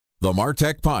The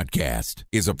MarTech Podcast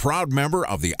is a proud member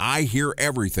of the I Hear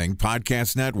Everything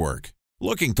Podcast Network.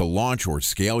 Looking to launch or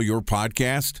scale your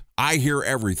podcast? I Hear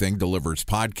Everything delivers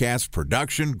podcast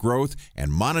production, growth,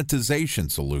 and monetization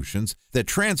solutions that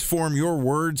transform your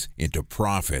words into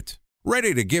profit.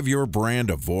 Ready to give your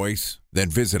brand a voice? Then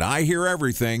visit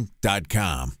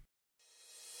iheareverything.com.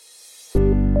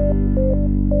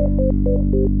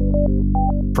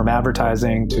 From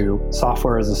advertising to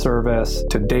software as a service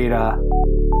to data.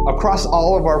 Across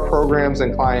all of our programs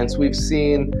and clients, we've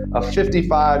seen a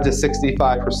 55 to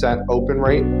 65% open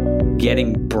rate.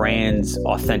 Getting brands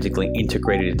authentically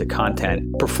integrated into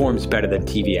content performs better than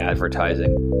TV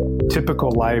advertising.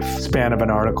 Typical lifespan of an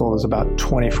article is about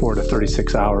 24 to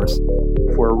 36 hours.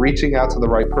 If we're reaching out to the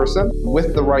right person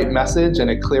with the right message and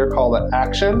a clear call to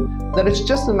action, then it's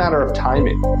just a matter of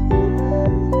timing.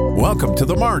 Welcome to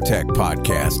the MarTech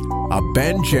Podcast, a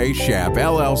Ben J. Schaap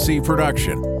LLC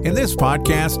production. In this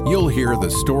podcast, you'll hear the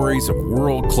stories of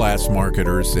world-class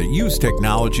marketers that use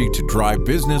technology to drive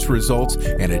business results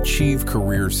and achieve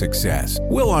career success.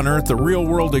 We'll unearth the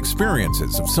real-world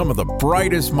experiences of some of the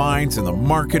brightest minds in the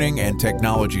marketing and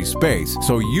technology space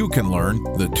so you can learn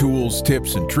the tools,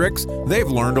 tips, and tricks they've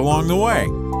learned along the way.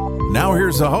 Now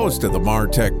here's the host of the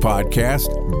MarTech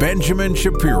Podcast, Benjamin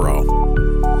Shapiro.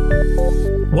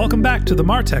 Welcome back to the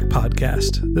MarTech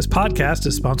Podcast. This podcast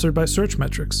is sponsored by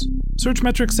Searchmetrics.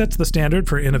 Searchmetrics sets the standard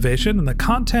for innovation in the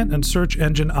content and search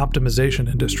engine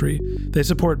optimization industry. They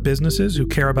support businesses who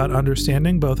care about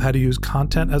understanding both how to use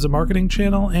content as a marketing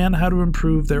channel and how to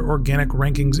improve their organic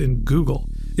rankings in Google.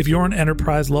 If you're an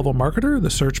enterprise-level marketer, the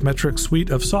Searchmetrics suite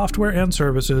of software and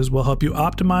services will help you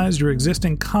optimize your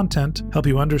existing content, help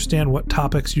you understand what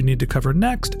topics you need to cover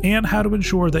next, and how to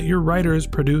ensure that your writers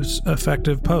produce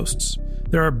effective posts.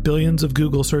 There are billions of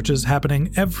Google searches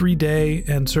happening every day,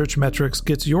 and Searchmetrics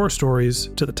gets your stories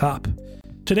to the top.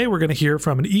 Today, we're going to hear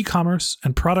from an e-commerce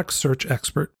and product search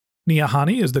expert.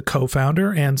 Ahene is the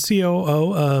co-founder and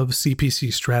COO of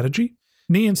CPC Strategy.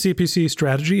 and CPC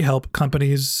Strategy help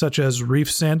companies such as Reef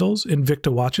Sandals,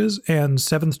 Invicta Watches, and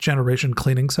 7th Generation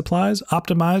Cleaning Supplies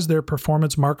optimize their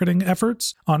performance marketing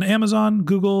efforts on Amazon,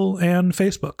 Google, and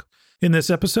Facebook. In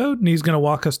this episode, Nee's going to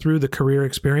walk us through the career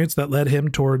experience that led him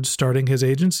towards starting his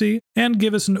agency and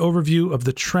give us an overview of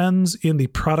the trends in the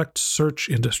product search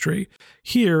industry.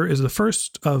 Here is the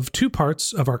first of two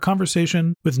parts of our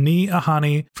conversation with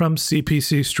Ahene from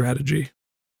CPC Strategy.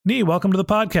 Nee, welcome to the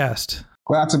podcast.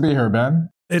 Glad to be here, Ben.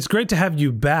 It's great to have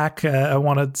you back. I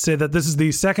want to say that this is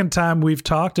the second time we've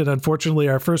talked, and unfortunately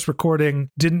our first recording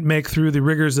didn't make through the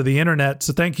rigors of the internet.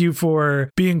 So thank you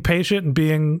for being patient and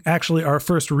being actually our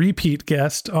first repeat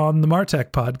guest on the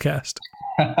MarTech Podcast.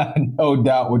 No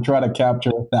doubt. We'll try to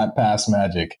capture that past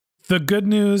magic. The good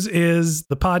news is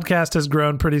the podcast has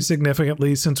grown pretty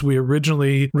significantly since we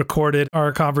originally recorded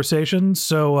our conversation.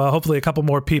 So hopefully a couple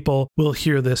more people will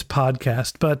hear this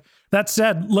podcast. But that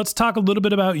said, let's talk a little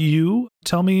bit about you.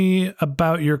 Tell me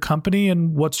about your company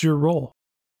and what's your role.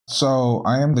 So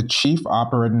I am the Chief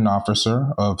Operating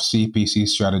Officer of CPC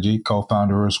Strategy,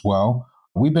 co-founder as well.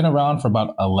 We've been around for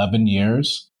about 11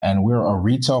 years, and we're a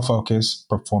retail-focused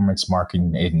performance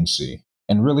marketing agency.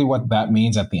 And really what that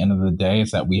means at the end of the day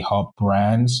is that we help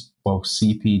brands, both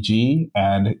CPG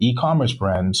and e-commerce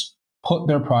brands, put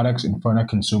their products in front of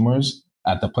consumers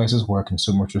at the places where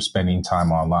consumers are spending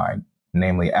time online,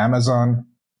 namely Amazon,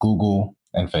 Google,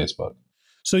 and Facebook.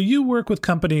 So you work with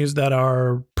companies that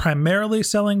are primarily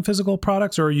selling physical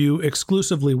products, or are you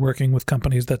exclusively working with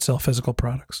companies that sell physical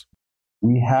products?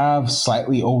 We have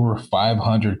slightly over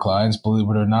 500 clients, believe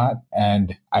it or not.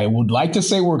 And I would like to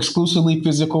say we're exclusively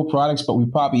physical products, but we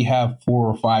probably have 4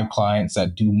 or 5 clients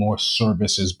that do more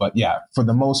services. But yeah, for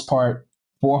the most part,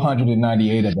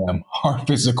 498 of them are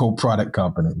physical product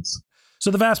companies. So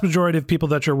the vast majority of people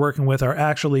that you're working with are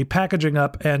actually packaging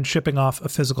up and shipping off a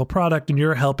physical product, and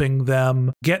you're helping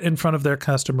them get in front of their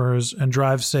customers and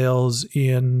drive sales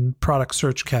in product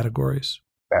search categories.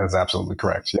 That is absolutely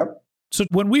correct. Yep. So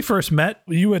when we first met,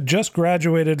 you had just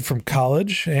graduated from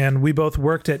college, and we both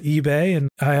worked at eBay, and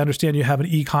I understand you have an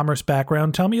e-commerce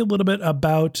background. Tell me a little bit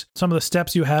about some of the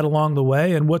steps you had along the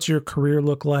way, and what's your career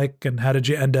look like, and how did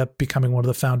you end up becoming one of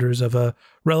the founders of a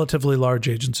relatively large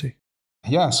agency?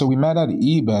 Yeah, so we met at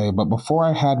eBay, but before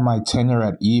I had my tenure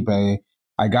at eBay,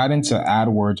 I got into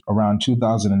AdWords around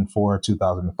 2004,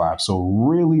 2005. So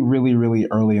really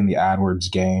early in the AdWords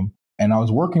game. And I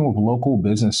was working with local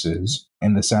businesses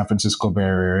in the San Francisco Bay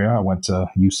Area. I went to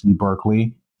UC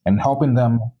Berkeley and helping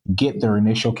them get their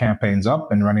initial campaigns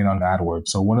up and running on AdWords.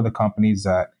 So one of the companies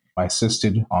that I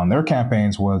assisted on their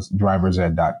campaigns was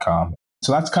driversed.com.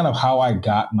 So that's kind of how I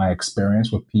got my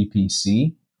experience with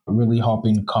PPC. really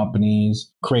helping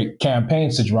companies create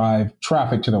campaigns to drive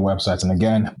traffic to their websites. And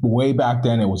again, way back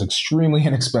then, it was extremely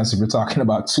inexpensive. You're talking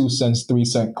about 2 cents,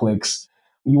 3-cent clicks.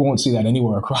 You won't see that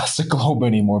anywhere across the globe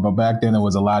anymore. But back then, it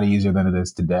was a lot easier than it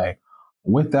is today.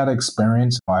 With that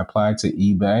experience, I applied to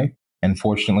eBay. And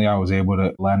fortunately, I was able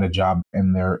to land a job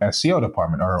in their SEO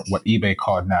department, or what eBay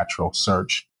called natural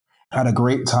search. Had a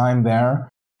great time there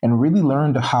and really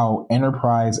learned how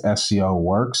enterprise SEO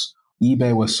works.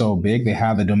 eBay was so big, they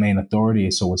had the domain authority.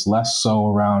 So it's less so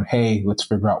around, hey, let's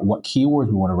figure out what keywords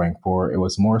we want to rank for. It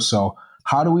was more so,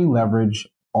 how do we leverage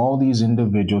all these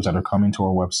individuals that are coming to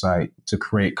our website to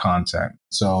create content?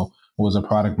 So I was a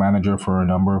product manager for a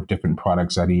number of different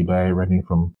products at eBay, ranging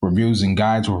from reviews and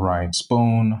guides with Ryan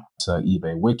Spoon to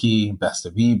eBay Wiki, Best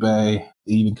of eBay,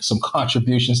 even some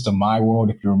contributions to My World,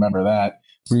 if you remember that.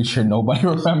 Pretty sure nobody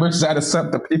remembers that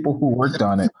except the people who worked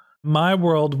on it. My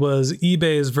World was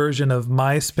eBay's version of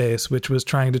MySpace, which was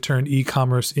trying to turn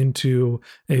e-commerce into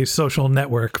a social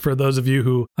network for those of you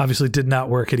who obviously did not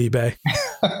work at eBay.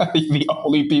 The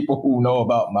only people who know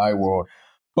about My World.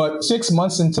 But 6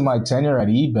 months into my tenure at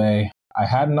eBay, I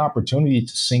had an opportunity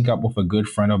to sync up with a good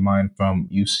friend of mine from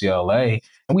UCLA.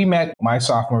 And we met my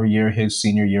sophomore year, his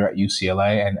senior year at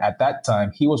UCLA. And at that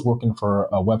time, he was working for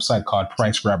a website called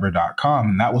PriceGrabber.com.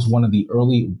 And that was one of the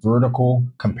early vertical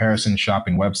comparison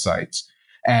shopping websites.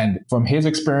 And from his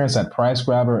experience at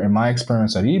PriceGrabber and my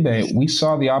experience at eBay, we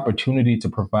saw the opportunity to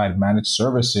provide managed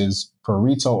services for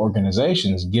retail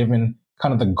organizations, given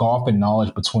kind of the gulf in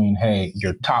knowledge between, hey,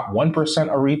 your top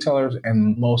 1% of retailers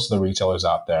and most of the retailers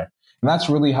out there. And that's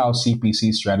really how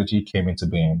CPC strategy came into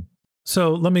being.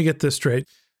 So let me get this straight.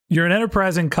 You're an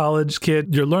enterprising college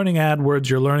kid. You're learning AdWords.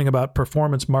 You're learning about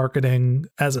performance marketing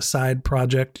as a side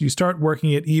project. You start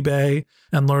working at eBay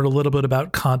and learn a little bit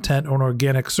about content on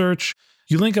organic search.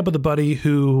 You link up with a buddy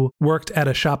who worked at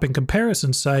a shopping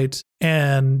comparison site.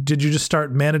 And did you just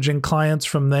start managing clients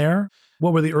from there?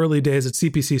 What were the early days at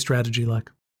CPC strategy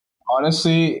like?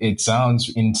 Honestly, it sounds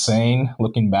insane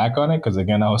looking back on it because,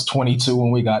 again, I was 22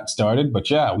 when we got started. But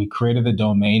yeah, we created a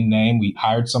domain name. We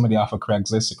hired somebody off of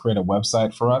Craigslist to create a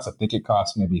website for us. I think it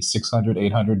cost maybe $600,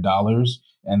 $800.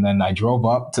 And then I drove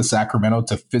up to Sacramento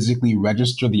to physically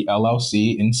register the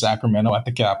LLC in Sacramento at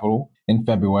the Capitol in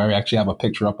February. I actually have a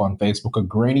picture up on Facebook, a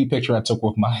grainy picture I took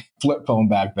with my flip phone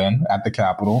back then at the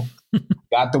Capitol.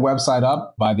 Got the website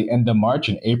up by the end of March,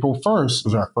 and April 1st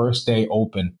was our first day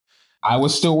open. I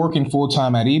was still working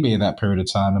full-time at eBay that period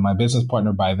of time, and my business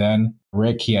partner by then,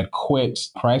 Rick, he had quit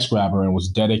PriceGrabber and was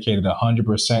dedicated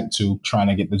 100% to trying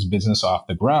to get this business off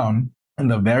the ground. And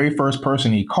the very first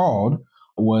person he called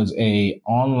was a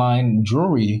online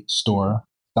jewelry store,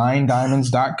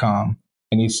 SignDiamonds.com.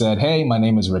 And he said, hey, my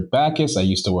name is Rick Backus. I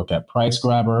used to work at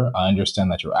PriceGrabber. I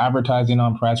understand that you're advertising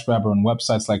on PriceGrabber and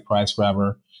websites like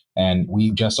PriceGrabber. And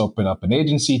we just opened up an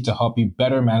agency to help you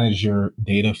better manage your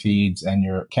data feeds and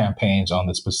your campaigns on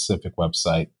the specific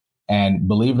website. And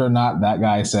believe it or not, that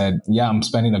guy said, yeah, I'm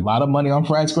spending a lot of money on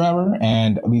PriceGrabber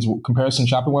and these comparison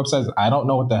shopping websites. I don't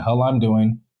know what the hell I'm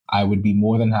doing. I would be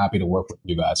more than happy to work with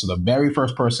you guys. So the very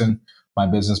first person my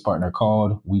business partner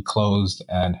called, we closed.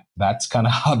 And that's kind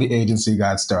of how the agency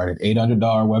got started. $800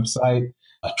 website,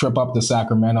 a trip up to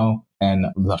Sacramento, and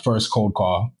the first cold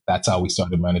call. That's how we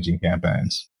started managing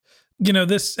campaigns. You know,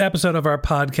 this episode of our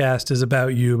podcast is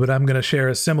about you, but I'm going to share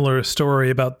a similar story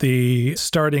about the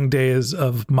starting days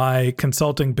of my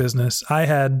consulting business. I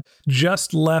had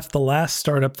just left the last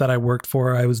startup that I worked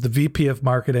for. I was the VP of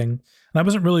marketing, and I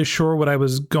wasn't really sure what I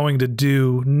was going to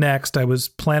do next. I was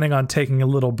planning on taking a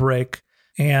little break,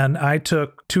 and I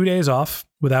took 2 days off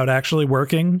without actually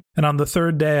working. And on the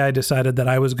third day, I decided that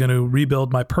I was going to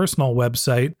rebuild my personal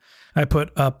website. I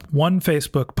put up one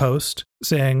Facebook post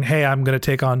saying, hey, I'm going to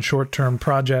take on short-term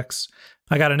projects.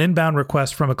 I got an inbound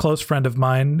request from a close friend of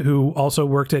mine who also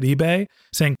worked at eBay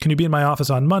saying, can you be in my office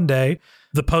on Monday?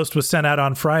 The post was sent out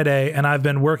on Friday, and I've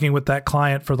been working with that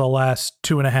client for the last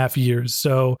 2.5 years.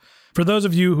 So for those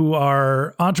of you who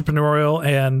are entrepreneurial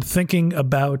and thinking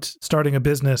about starting a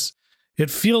business, it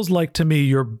feels like to me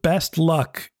your best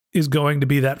luck is going to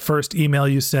be that first email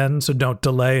you send. So don't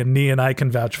delay, and Nee and I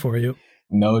can vouch for you.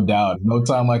 No doubt. No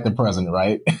time like the present,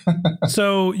 right?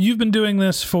 So you've been doing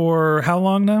this for how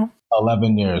long now?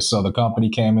 11 years. So the company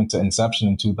came into inception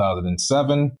in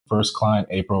 2007. First client,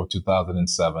 April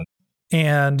 2007.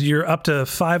 And you're up to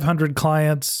 500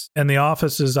 clients, and the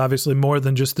office is obviously more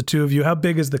than just the two of you. How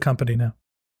big is the company now?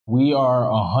 We are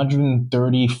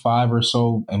 135 or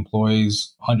so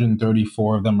employees.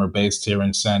 134 of them are based here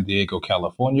in San Diego,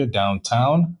 California,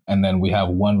 downtown. And then we have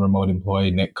one remote employee,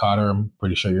 Nick Cotter, I'm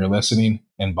pretty sure you're listening,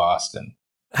 in Boston.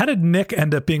 How did Nick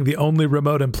end up being the only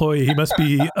remote employee? He must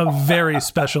be a very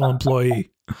special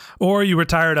employee. Or you were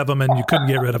tired of him and you couldn't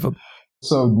get rid of him.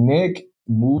 So Nick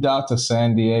moved out to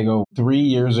San Diego 3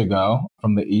 years ago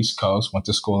from the East Coast, went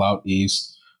to school out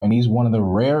east. And he's one of the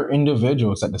rare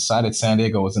individuals that decided San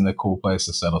Diego was in a cool place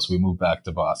to settle. So we moved back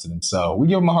to Boston. And so we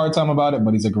give him a hard time about it,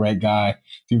 but he's a great guy.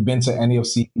 If you've been to any of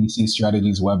CPC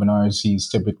Strategy's webinars, he's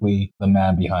typically the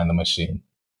man behind the machine.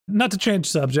 Not to change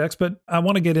subjects, but I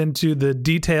want to get into the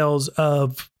details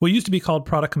of what used to be called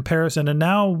product comparison and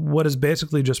now what is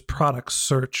basically just product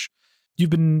search.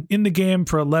 You've been in the game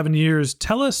for 11 years.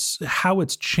 Tell us how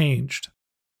it's changed.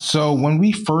 So when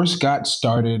we first got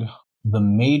started, the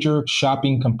major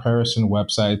shopping comparison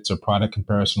websites or product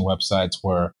comparison websites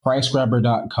were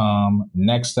pricegrabber.com,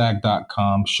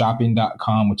 nextag.com,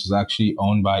 shopping.com, which is actually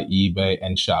owned by eBay,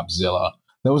 and Shopzilla.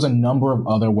 There was a number of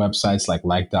other websites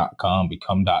like.com,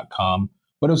 become.com,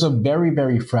 but it was a very,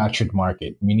 very fractured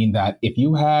market, meaning that if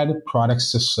you had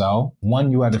products to sell,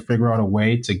 one, you had to figure out a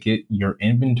way to get your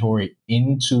inventory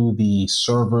into the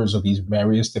servers of these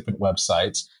various different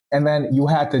websites. And then you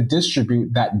had to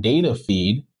distribute that data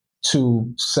feed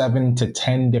to 7 to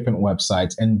 10 different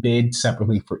websites and bid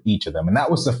separately for each of them. And that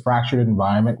was the fractured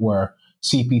environment where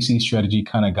CPC Strategy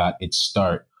kind of got its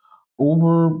start.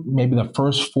 Over maybe the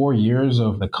first 4 years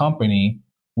of the company,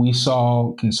 we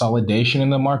saw consolidation in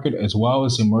the market as well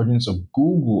as the emergence of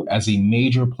Google as a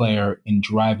major player in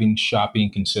driving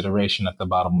shopping consideration at the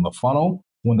bottom of the funnel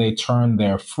when they turned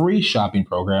their free shopping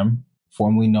program,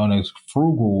 formerly known as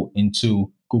Frugal,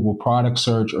 into Google Product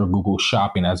Search or Google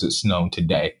Shopping as it's known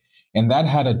today. And that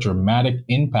had a dramatic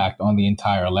impact on the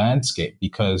entire landscape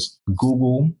because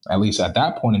Google, at least at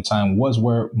that point in time, was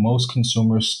where most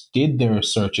consumers did their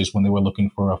searches when they were looking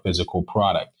for a physical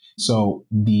product. So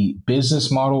the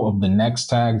business model of the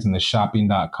Nextags and the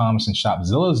shopping.coms and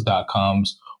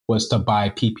shopzillas.coms was to buy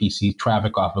PPC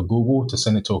traffic off of Google to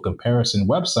send it to a comparison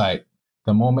website.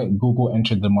 The moment Google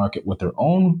entered the market with their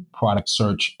own product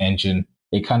search engine,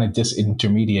 it kind of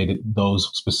disintermediated those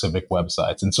specific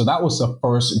websites. And so that was the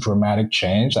first dramatic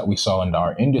change that we saw in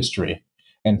our industry.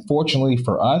 And fortunately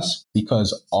for us,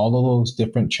 because all of those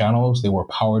different channels, they were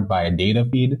powered by a data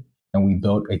feed, and we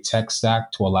built a tech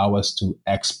stack to allow us to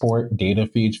export data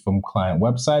feeds from client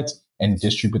websites and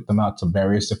distribute them out to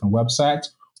various different websites.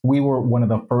 We were one of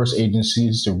the first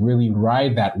agencies to really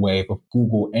ride that wave of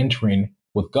Google entering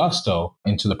with gusto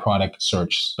into the product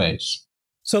search space.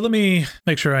 So let me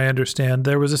make sure I understand.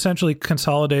 There was essentially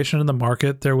consolidation in the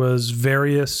market. There was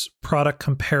various product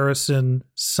comparison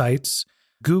sites.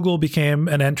 Google became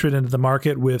an entrant into the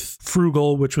market with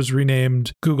Frugal, which was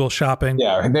renamed Google Shopping.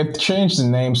 Yeah, they've changed the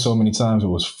name so many times. It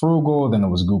was Frugal, then it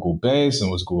was Google Base, and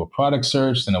it was Google Product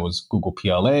Search, then it was Google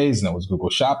PLAs, and it was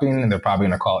Google Shopping, and they're probably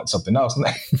going to call it something else.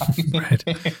 Right.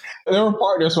 They were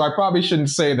partners, so I probably shouldn't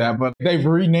say that, but they've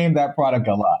renamed that product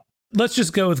a lot. Let's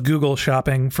just go with Google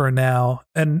Shopping for now,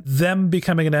 and them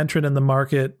becoming an entrant in the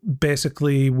market,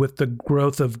 basically with the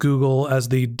growth of Google as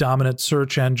the dominant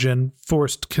search engine,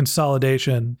 forced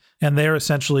consolidation, and they're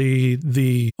essentially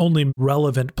the only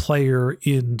relevant player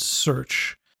in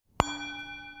search.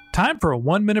 Time for a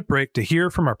 1-minute break to hear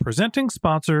from our presenting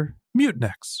sponsor,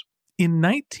 Mutinex. In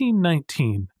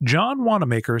 1919, John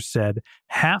Wanamaker said,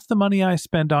 "Half the money I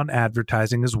spend on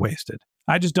advertising is wasted.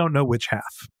 I just don't know which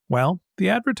half." Well, the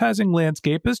advertising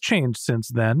landscape has changed since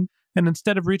then, and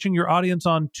instead of reaching your audience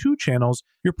on 2 channels,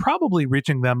 you're probably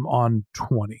reaching them on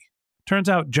 20. Turns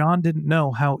out John didn't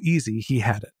know how easy he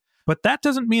had it. But that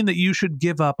doesn't mean that you should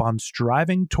give up on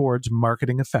striving towards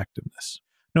marketing effectiveness.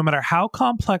 No matter how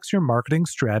complex your marketing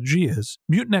strategy is,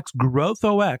 Mutinex Growth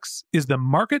OX is the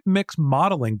market mix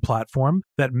modeling platform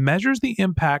that measures the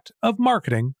impact of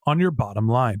marketing on your bottom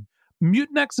line.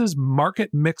 Mutinex's market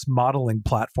mix modeling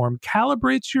platform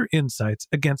calibrates your insights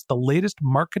against the latest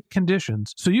market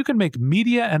conditions so you can make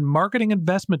media and marketing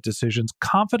investment decisions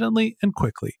confidently and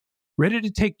quickly. Ready to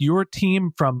take your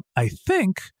team from I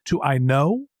think to I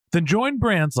know? Then join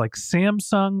brands like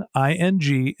Samsung,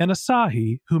 ING, and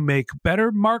Asahi who make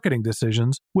better marketing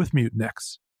decisions with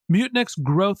Mutinex. Mutinex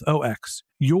Growth OX.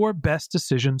 Your best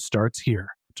decision starts here.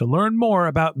 To learn more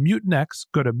about Mutinex,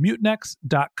 go to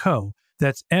mutinex.co.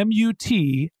 That's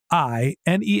MUTINEX.co.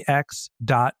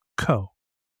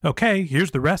 Okay,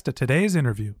 here's the rest of today's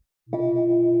interview.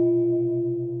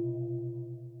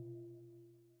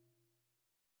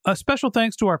 A special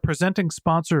thanks to our presenting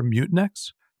sponsor,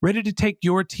 Mutinex. Ready to take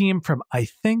your team from I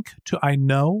think to I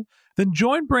know? Then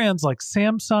join brands like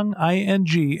Samsung,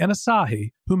 ING, and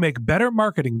Asahi who make better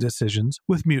marketing decisions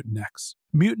with Mutinex.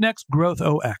 Mutinex Growth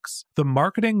OX, the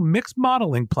marketing mix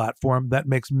modeling platform that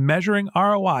makes measuring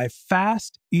ROI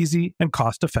fast, easy, and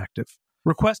cost-effective.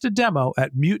 Request a demo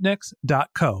at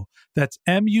Mutinex.co. That's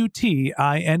Mutinex.co.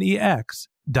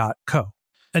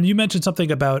 And you mentioned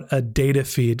something about a data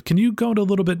feed. Can you go into a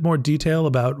little bit more detail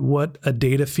about what a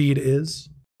data feed is?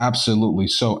 Absolutely.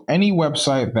 So any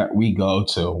website that we go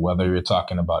to, whether you're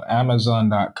talking about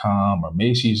Amazon.com or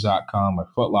Macy's.com or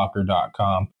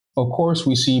Footlocker.com, of course,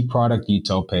 we see product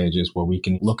detail pages where we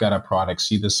can look at a product,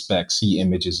 see the specs, see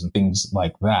images and things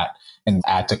like that, and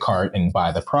add to cart and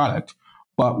buy the product.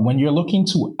 But when you're looking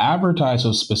to advertise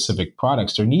those specific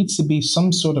products, there needs to be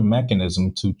some sort of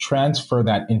mechanism to transfer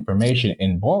that information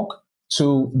in bulk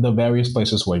to the various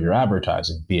places where you're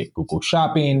advertising, be it Google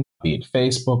Shopping, be it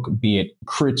Facebook, be it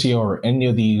Criteo, or any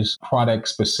of these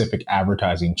product-specific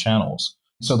advertising channels.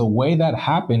 So the way that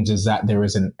happens is that there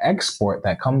is an export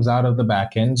that comes out of the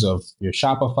backends of your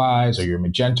Shopify's or your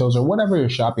Magentos or whatever your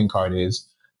shopping cart is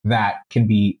that can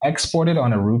be exported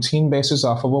on a routine basis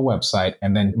off of a website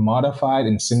and then modified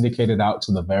and syndicated out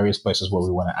to the various places where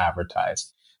we want to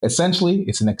advertise. Essentially,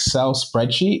 it's an Excel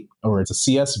spreadsheet or it's a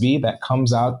CSV that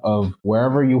comes out of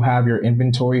wherever you have your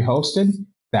inventory hosted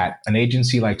that an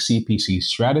agency like CPC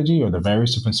Strategy or the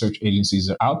various different search agencies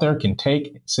that are out there can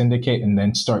take, syndicate, and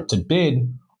then start to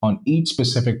bid on each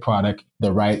specific product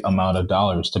the right amount of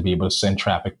dollars to be able to send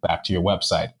traffic back to your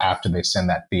website after they send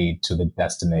that feed to the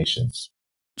destinations.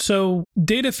 So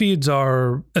data feeds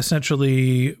are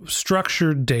essentially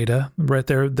structured data, right?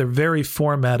 They're very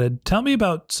formatted. Tell me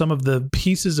about some of the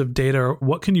pieces of data.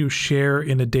 What can you share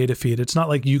in a data feed? It's not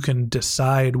like you can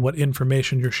decide what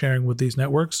information you're sharing with these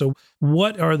networks. So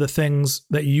what are the things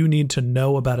that you need to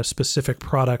know about a specific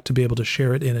product to be able to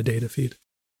share it in a data feed?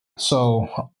 So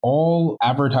all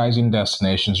advertising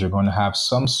destinations are going to have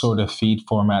some sort of feed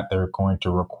format they're going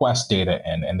to request data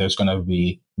in, and there's going to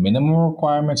be minimum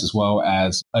requirements as well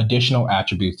as additional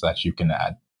attributes that you can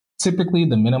add. Typically,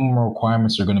 the minimum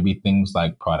requirements are going to be things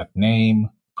like product name,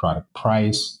 product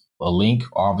price, a link,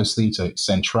 obviously, to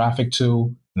send traffic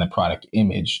to, and the product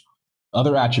image.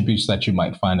 Other attributes that you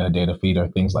might find in a data feed are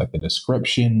things like the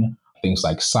description, things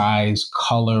like size,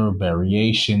 color,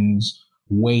 variations,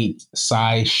 weight,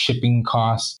 size, shipping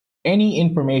costs. Any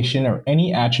information or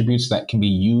any attributes that can be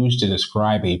used to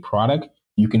describe a product,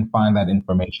 you can find that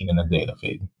information in a data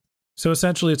feed. So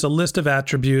essentially, it's a list of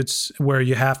attributes where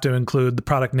you have to include the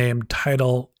product name,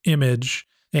 title, image,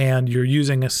 and you're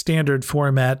using a standard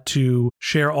format to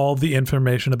share all the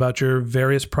information about your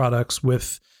various products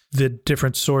with the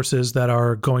different sources that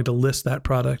are going to list that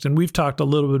product. And we've talked a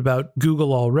little bit about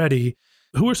Google already.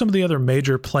 Who are some of the other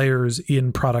major players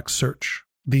in product search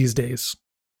these days?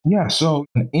 Yeah, so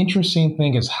an interesting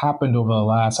thing has happened over the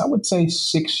last, I would say,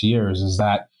 6 years is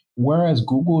that whereas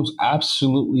Google's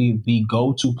absolutely the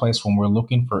go-to place when we're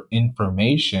looking for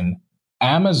information,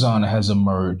 Amazon has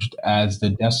emerged as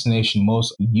the destination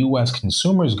most US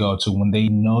consumers go to when they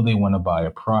know they want to buy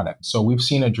a product. So we've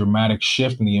seen a dramatic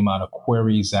shift in the amount of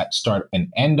queries that start and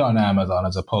end on Amazon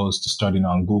as opposed to starting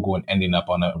on Google and ending up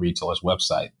on a retailer's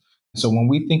website. So when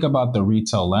we think about the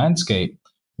retail landscape,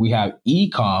 we have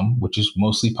e-com, which is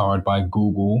mostly powered by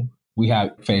Google. We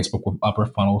have Facebook with upper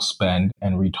funnel spend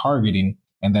and retargeting.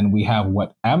 And then we have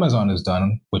what Amazon has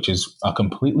done, which is a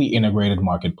completely integrated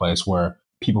marketplace where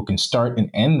people can start and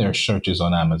end their searches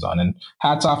on Amazon. And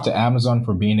hats off to Amazon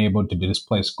for being able to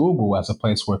displace Google as a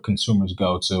place where consumers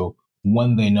go to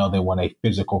when they know they want a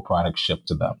physical product shipped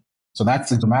to them. So that's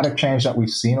the dramatic change that we've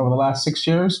seen over the last 6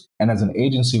 years. And as an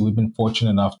agency, we've been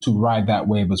fortunate enough to ride that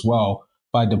wave as well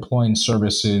by deploying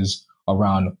services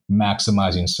around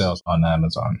maximizing sales on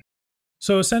Amazon.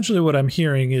 So essentially what I'm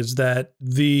hearing is that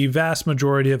the vast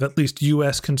majority of at least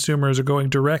US consumers are going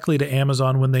directly to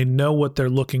Amazon when they know what they're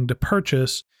looking to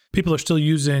purchase. People are still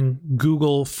using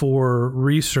Google for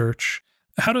research.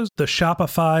 How does the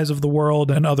Shopify's of the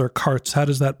world and other carts, how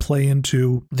does that play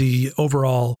into the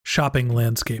overall shopping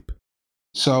landscape?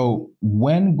 So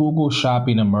when Google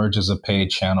Shopping emerged as a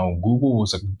paid channel, Google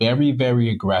was very, very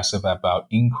aggressive about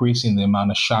increasing the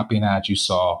amount of shopping ads you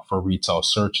saw for retail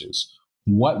searches.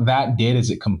 What that did is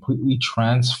it completely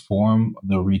transformed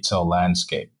the retail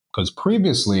landscape. Because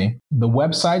previously, the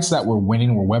websites that were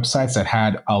winning were websites that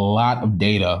had a lot of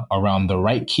data around the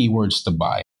right keywords to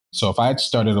buy. So if I had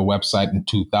started a website in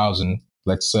 2000,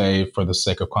 let's say for the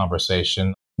sake of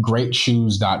conversation,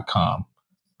 greatshoes.com,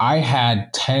 I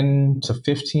had 10 to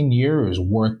 15 years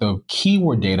worth of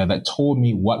keyword data that told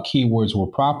me what keywords were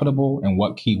profitable and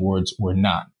what keywords were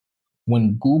not.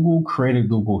 When Google created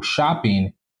Google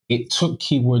Shopping, it took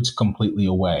keywords completely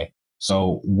away.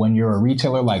 So when you're a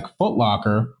retailer like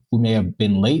Footlocker, who may have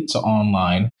been late to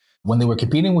online, when they were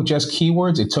competing with just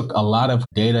keywords, it took a lot of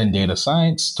data and data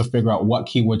science to figure out what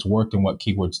keywords worked and what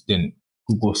keywords didn't.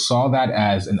 Google saw that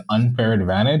as an unfair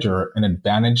advantage or an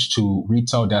advantage to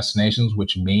retail destinations,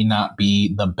 which may not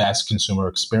be the best consumer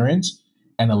experience,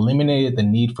 and eliminated the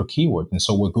need for keywords. And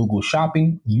so with Google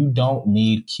Shopping, you don't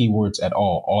need keywords at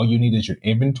all. All you need is your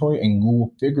inventory, and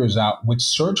Google figures out which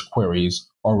search queries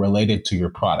are related to your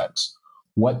products.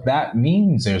 What that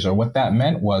means is, or what that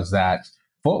meant was that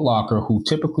Foot Locker, who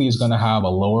typically is going to have a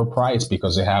lower price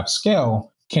because they have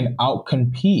scale, can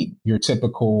outcompete your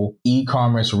typical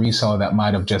e-commerce reseller that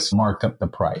might have just marked up the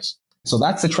price. So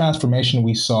that's the transformation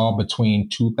we saw between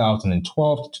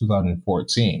 2012 to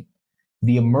 2014.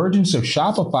 The emergence of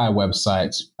Shopify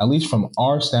websites, at least from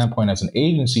our standpoint as an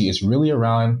agency, is really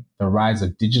around the rise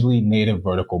of digitally native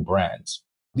vertical brands.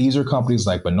 These are companies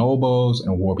like Bonobos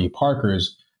and Warby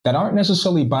Parkers that aren't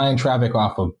necessarily buying traffic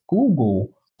off of Google,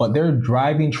 but they're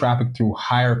driving traffic through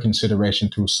higher consideration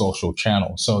through social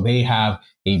channels. So they have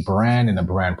a brand and a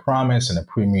brand promise and a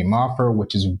premium offer,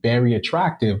 which is very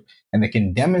attractive. And they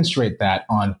can demonstrate that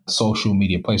on social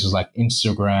media places like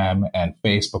Instagram and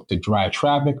Facebook to drive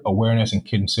traffic, awareness, and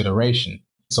consideration.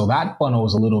 So that funnel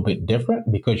is a little bit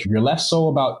different because you're less so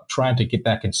about trying to get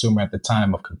that consumer at the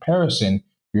time of comparison.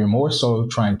 You're more so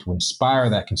trying to inspire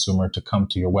that consumer to come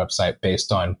to your website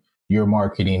based on your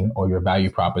marketing or your value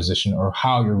proposition or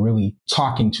how you're really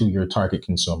talking to your target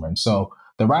consumer. And so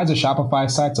the rise of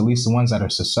Shopify sites, at least the ones that are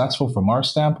successful from our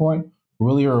standpoint,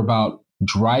 really are about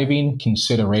driving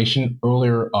consideration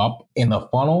earlier up in the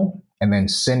funnel and then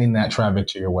sending that traffic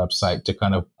to your website to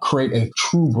kind of create a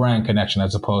true brand connection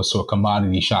as opposed to a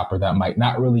commodity shopper that might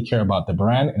not really care about the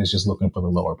brand and is just looking for the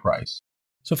lower price.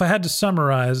 So if I had to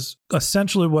summarize,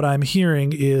 essentially what I'm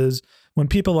hearing is when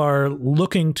people are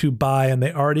looking to buy and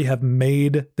they already have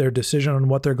made their decision on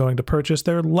what they're going to purchase,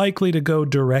 they're likely to go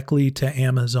directly to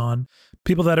Amazon.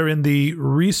 People that are in the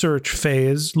research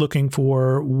phase looking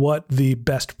for what the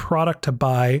best product to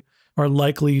buy are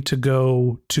likely to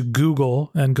go to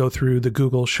Google and go through the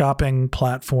Google shopping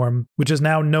platform, which is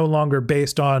now no longer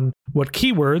based on what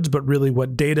keywords, but really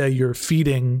what data you're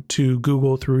feeding to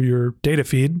Google through your data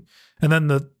feed. And then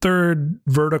the third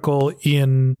vertical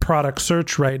in product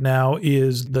search right now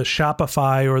is the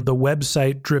Shopify or the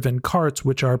website-driven carts,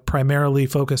 which are primarily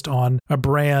focused on a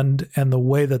brand. And the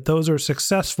way that those are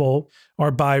successful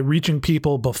are by reaching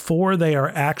people before they are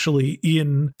actually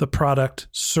in the product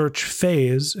search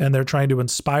phase. And they're trying to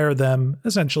inspire them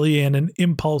essentially in an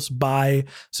impulse buy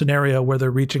scenario where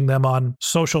they're reaching them on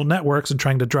social networks and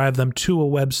trying to drive them to a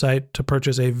website to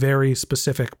purchase a very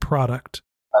specific product.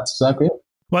 That's exactly it.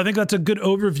 Well, I think that's a good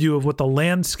overview of what the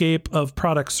landscape of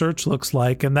product search looks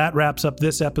like, and that wraps up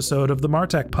this episode of the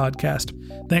Martech Podcast.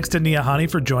 Thanks to Ahene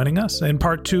for joining us. In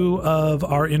part 2 of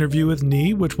our interview with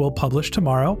Nee, which we'll publish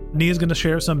tomorrow, Nee is going to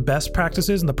share some best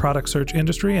practices in the product search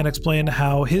industry and explain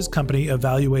how his company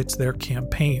evaluates their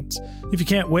campaigns. If you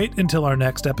can't wait until our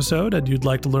next episode and you'd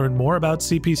like to learn more about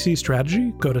CPC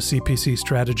strategy, go to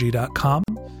cpcstrategy.com.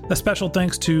 A special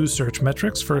thanks to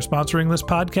Searchmetrics for sponsoring this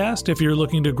podcast. If you're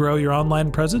looking to grow your online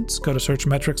presence, go to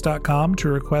searchmetrics.com to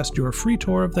request your free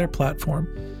tour of their platform.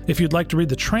 If you'd like to read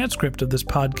the transcript of this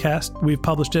podcast, we've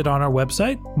published it on our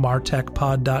website,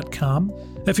 martechpod.com.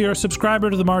 If you're a subscriber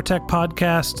to the Martech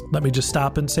Podcast, let me just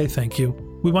stop and say thank you.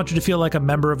 We want you to feel like a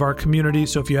member of our community,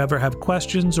 so if you ever have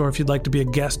questions or if you'd like to be a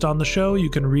guest on the show, you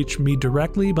can reach me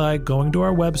directly by going to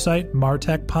our website,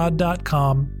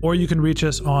 martechpod.com, or you can reach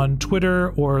us on Twitter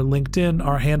or LinkedIn.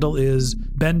 Our handle is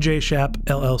Ben J. Shap,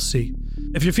 LLC.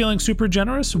 If you're feeling super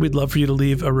generous, we'd love for you to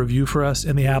leave a review for us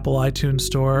in the Apple iTunes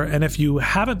Store. And if you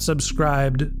haven't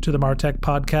subscribed to the Martech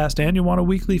Podcast and you want a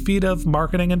weekly feed of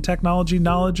marketing and technology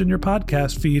knowledge in your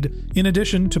podcast feed, in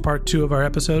addition to part 2 of our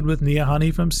episode with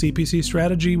Ahene from CPC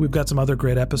Strategy, we've got some other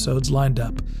great episodes lined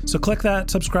up. So click that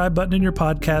subscribe button in your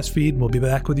podcast feed and we'll be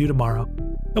back with you tomorrow.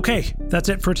 Okay, that's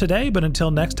it for today, but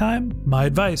until next time, my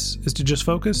advice is to just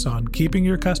focus on keeping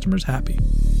your customers happy.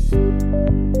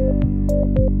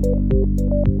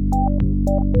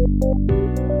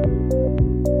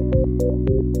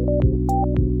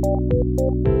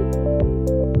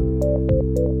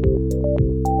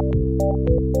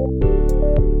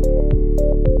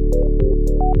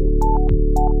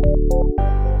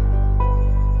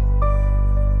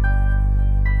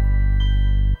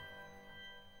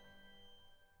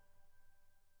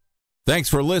 Thanks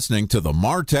for listening to the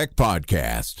Martech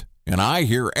Podcast, and I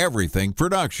Hear Everything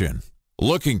production.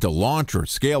 Looking to launch or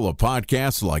scale a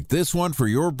podcast like this one for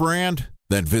your brand?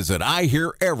 Then visit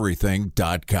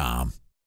iheareverything.com.